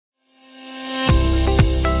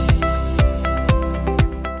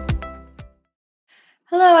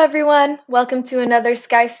everyone, welcome to another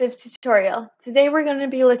SkyCiv tutorial. Today we're going to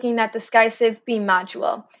be looking at the SkyCiv Beam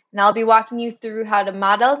module, and I'll be walking you through how to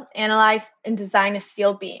model, analyze, and design a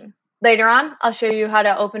steel beam. Later on, I'll show you how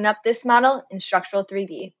to open up this model in Structural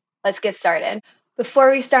 3D. Let's get started. Before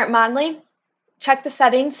we start modeling, check the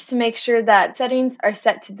settings to make sure that settings are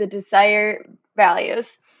set to the desired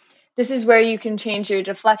values. This is where you can change your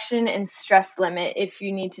deflection and stress limit if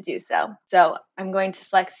you need to do so. So I'm going to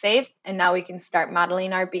select Save, and now we can start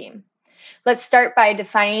modeling our beam. Let's start by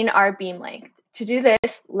defining our beam length. To do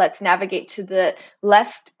this, let's navigate to the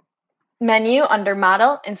left menu under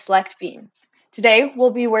Model and select Beam. Today,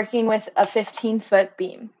 we'll be working with a 15-foot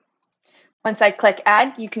beam. Once I click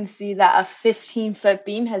Add, you can see that a 15-foot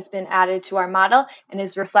beam has been added to our model and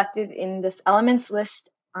is reflected in this elements list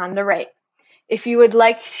on the right. If you would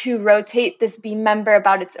like to rotate this beam member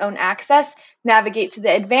about its own axis, navigate to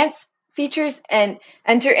the Advanced features and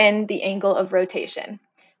enter in the angle of rotation.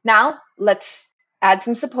 Now, let's add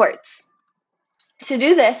some supports. To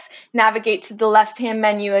do this, navigate to the left-hand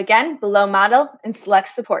menu again below Model and select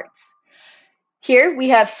Supports. Here we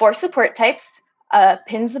have 4 support types: a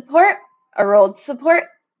pin support, a rolled support,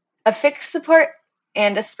 a fixed support,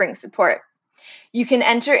 and a spring support. You can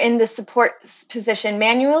enter in the support position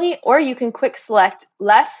manually, or you can quick select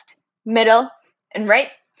left, middle, and right,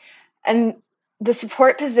 and the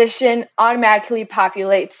support position automatically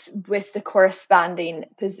populates with the corresponding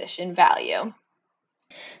position value.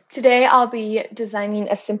 Today I'll be designing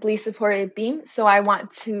a simply supported beam, so I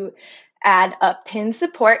want to add a pin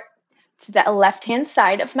support to the left-hand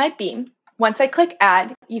side of my beam. Once I click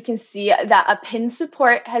Add, you can see that a pin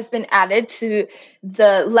support has been added to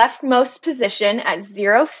the leftmost position at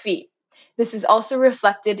 0 feet. This is also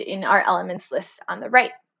reflected in our elements list on the right.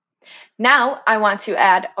 Now I want to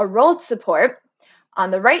add a rolled support on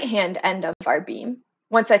the right-hand end of our beam.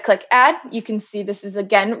 Once I click Add, you can see this is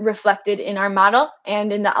again reflected in our model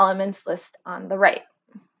and in the elements list on the right.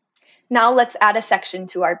 Now let's add a section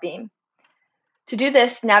to our beam. To do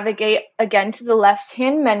this, navigate again to the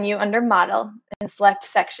left-hand menu under Model and select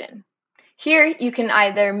Section. Here, you can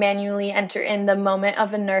either manually enter in the moment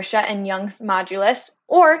of inertia and Young's modulus,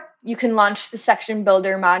 or you can launch the Section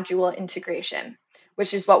Builder module integration,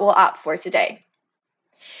 which is what we'll opt for today.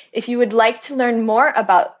 If you would like to learn more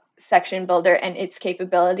about Section Builder and its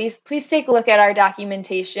capabilities, please take a look at our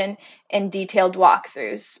documentation and detailed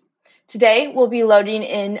walkthroughs. Today, we'll be loading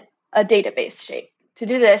in a database shape. To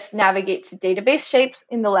do this, navigate to Database Shapes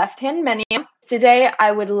in the left-hand menu. Today,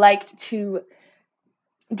 I would like to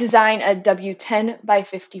design a W10 by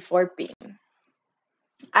 54 beam.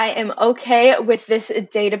 I am okay with this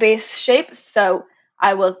database shape, so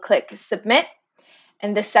I will click Submit,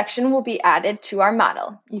 and this section will be added to our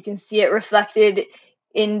model. You can see it reflected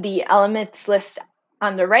in the elements list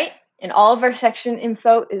on the right, and all of our section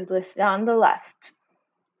info is listed on the left.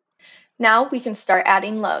 Now we can start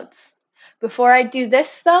adding loads. Before I do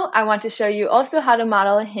this, though, I want to show you also how to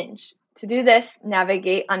model a hinge. To do this,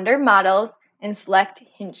 navigate under Models and select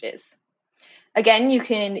Hinges. Again, you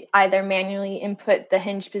can either manually input the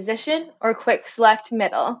hinge position or quick select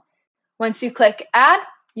Middle. Once you click Add,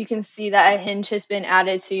 you can see that a hinge has been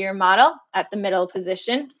added to your model at the middle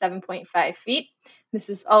position, 7.5 feet. This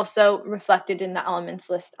is also reflected in the elements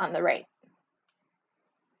list on the right.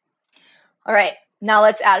 All right, now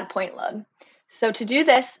let's add a point load. So to do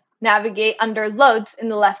this, navigate under Loads in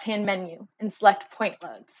the left-hand menu and select Point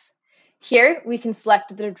Loads. Here, we can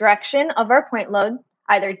select the direction of our point load,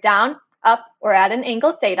 either down, up, or at an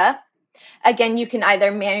angle theta. Again, you can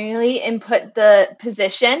either manually input the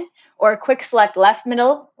position or quick select left,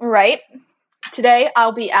 middle, right. Today,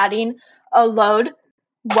 I'll be adding a load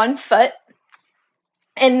 1 foot,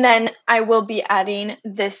 and then I will be adding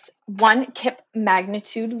this 1 kip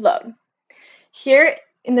magnitude load. Here,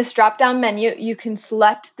 in this drop-down menu, you can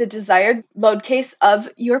select the desired load case of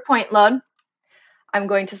your point load. I'm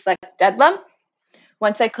going to select dead load.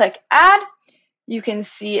 Once I click Add, you can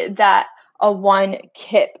see that a 1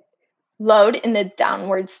 kip load in the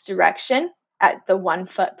downwards direction at the 1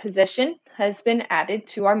 foot position has been added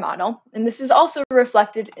to our model, and this is also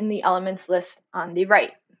reflected in the elements list on the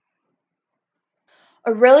right.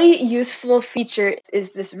 A really useful feature is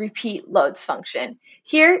this repeat loads function.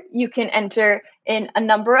 Here, you can enter in a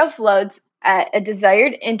number of loads at a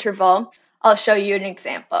desired interval. I'll show you an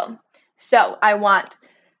example. So I want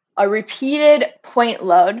a repeated point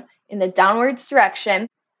load in the downwards direction,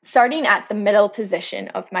 starting at the middle position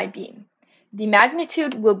of my beam. The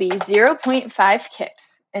magnitude will be 0.5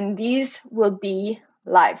 kips, and these will be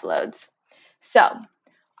live loads. So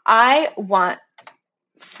I want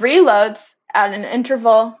 3 loads at an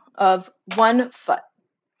interval of 1 foot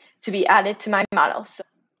to be added to my model. So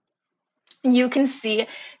you can see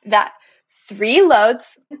that 3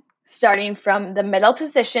 loads starting from the middle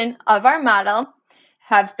position of our model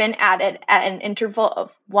have been added at an interval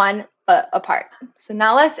of 1 foot apart. So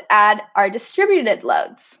now let's add our distributed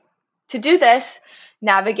loads. To do this,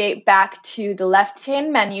 navigate back to the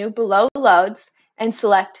left-hand menu below loads and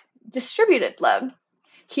select distributed load.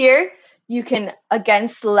 Here, you can again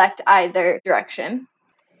select either direction.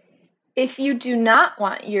 If you do not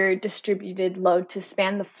want your distributed load to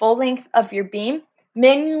span the full length of your beam,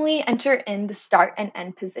 manually enter in the start and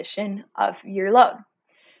end position of your load.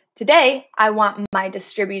 Today, I want my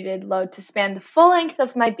distributed load to span the full length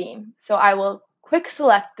of my beam, so I will quick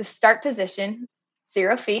select the start position,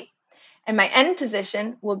 0 feet, and my end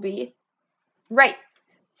position will be right,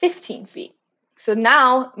 15 feet. So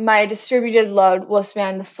now my distributed load will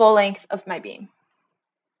span the full length of my beam.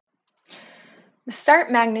 The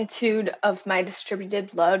start magnitude of my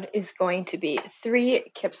distributed load is going to be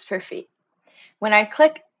 3 kips per feet. When I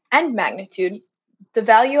click end magnitude, the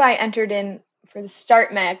value I entered in for the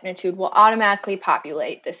start magnitude will automatically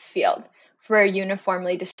populate this field for a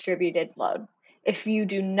uniformly distributed load. If you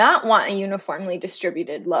do not want a uniformly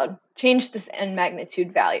distributed load, change this end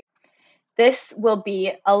magnitude value. This will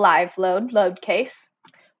be a live load case.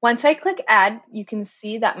 Once I click add, you can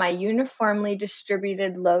see that my uniformly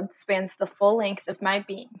distributed load spans the full length of my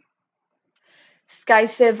beam.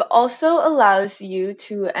 SkyCiv also allows you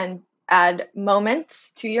to add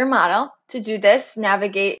moments to your model. To do this,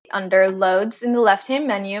 navigate under loads in the left-hand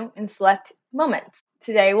menu and select moments.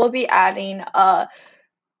 Today we'll be adding a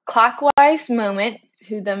clockwise moment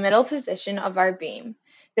to the middle position of our beam.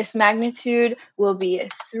 This magnitude will be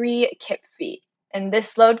 3 kip feet, and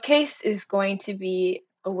this load case is going to be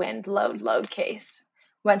a wind load case.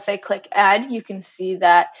 Once I click add, you can see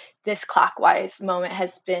that this clockwise moment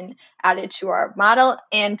has been added to our model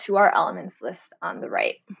and to our elements list on the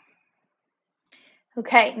right.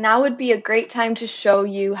 Okay, now would be a great time to show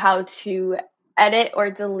you how to edit or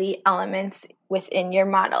delete elements within your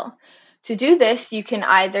model. To do this, you can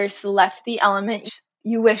either select the element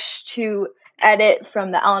you wish to edit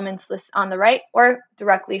from the elements list on the right or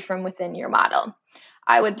directly from within your model.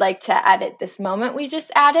 I would like to edit this moment we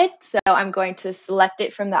just added, so I'm going to select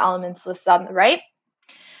it from the elements list on the right.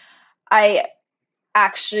 I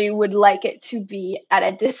actually would like it to be at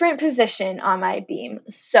a different position on my beam,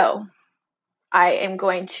 so I am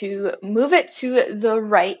going to move it to the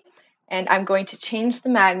right, and I'm going to change the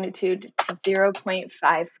magnitude to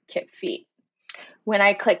 0.5 kip feet. When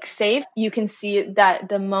I click save, you can see that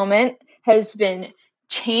the moment has been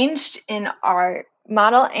changed in our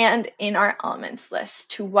model and in our elements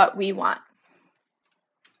list to what we want.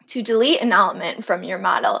 To delete an element from your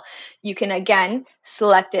model, you can again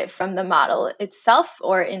select it from the model itself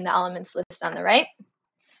or in the elements list on the right.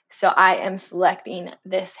 So I am selecting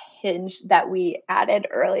this hinge that we added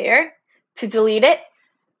earlier. To delete it,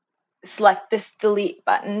 select this delete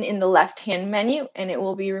button in the left-hand menu and it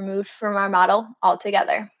will be removed from our model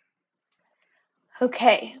altogether.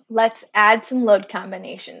 Okay, let's add some load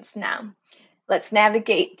combinations now. Let's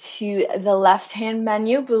navigate to the left-hand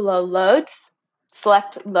menu below loads,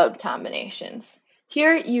 select load combinations.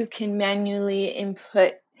 Here you can manually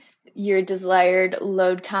input your desired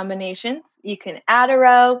load combinations. You can add a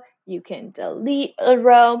row, you can delete a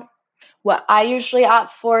row. What I usually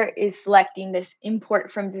opt for is selecting this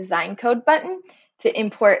import from design code button to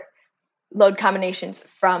import load combinations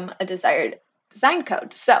from a desired design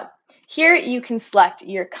code. So here you can select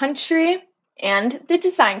your country and the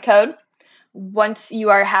design code. Once you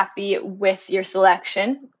are happy with your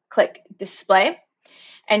selection, click display.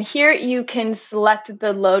 And here you can select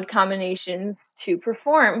the load combinations to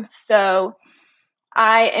perform. So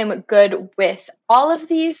I am good with all of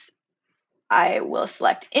these. I will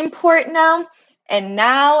select import now. And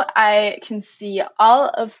now I can see all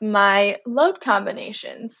of my load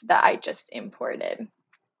combinations that I just imported.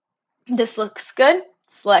 This looks good.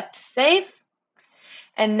 Select save.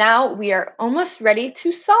 And now we are almost ready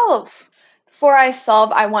to solve. Before I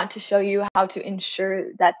solve, I want to show you how to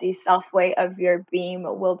ensure that the self-weight of your beam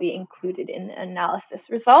will be included in the analysis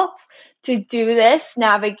results. To do this,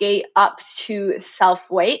 navigate up to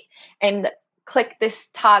self-weight and click this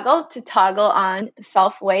toggle to toggle on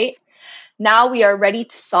self-weight. Now we are ready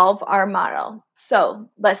to solve our model. So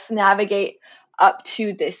let's navigate up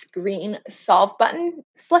to this green solve button,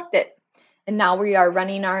 select it, and now we are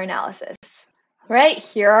running our analysis. Right,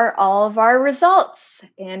 here are all of our results,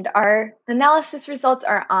 and our analysis results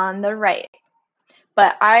are on the right.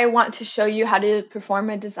 But I want to show you how to perform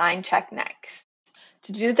a design check next.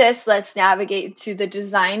 To do this, let's navigate to the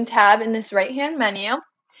Design tab in this right-hand menu.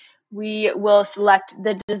 We will select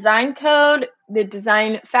the design code the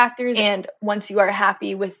design factors, and once you are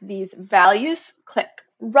happy with these values, click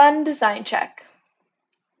Run Design Check.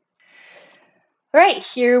 All right,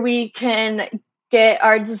 here we can get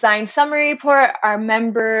our design summary report, our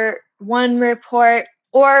member one report,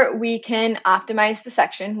 or we can optimize the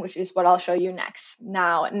section, which is what I'll show you next.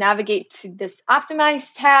 Now navigate to this Optimize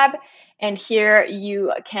tab, and here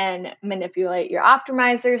you can manipulate your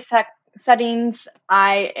optimizer settings.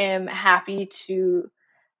 I am happy to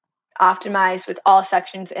optimize with all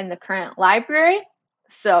sections in the current library,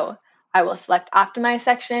 so I will select Optimize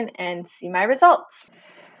section and see my results.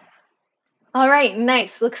 All right,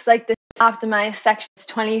 nice. Looks like this optimized section is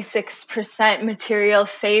 26% material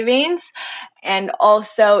savings and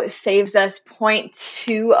also saves us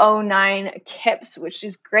 0.209 kips, which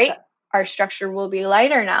is great. Our structure will be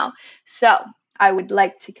lighter now. So I would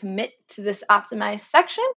like to commit to this optimized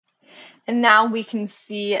section. And now we can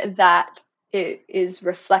see that it is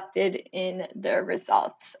reflected in the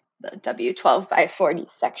results, the W12 by 40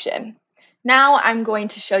 section. Now I'm going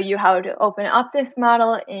to show you how to open up this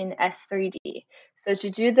model in S3D. So to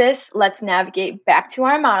do this, let's navigate back to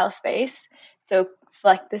our model space. So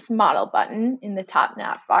select this model button in the top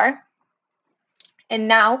nav bar. And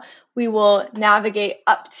now we will navigate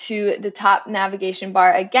up to the top navigation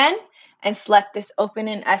bar again and select this Open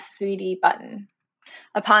in S3D button.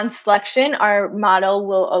 Upon selection, our model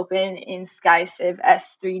will open in SkyCiv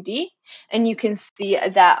S3D, and you can see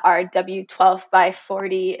that our W12 by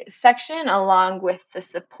 40 section, along with the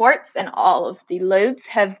supports and all of the loads,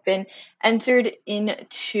 have been entered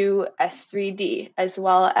into S3D, as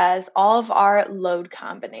well as all of our load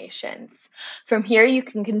combinations. From here, you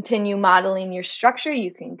can continue modeling your structure,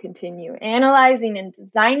 you can continue analyzing and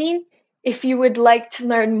designing. If you would like to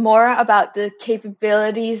learn more about the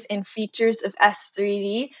capabilities and features of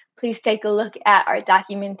S3D, please take a look at our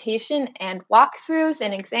documentation and walkthroughs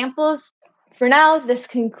and examples. For now, this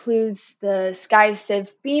concludes the SkyCiv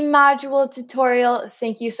Beam module tutorial.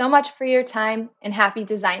 Thank you so much for your time and happy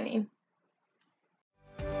designing.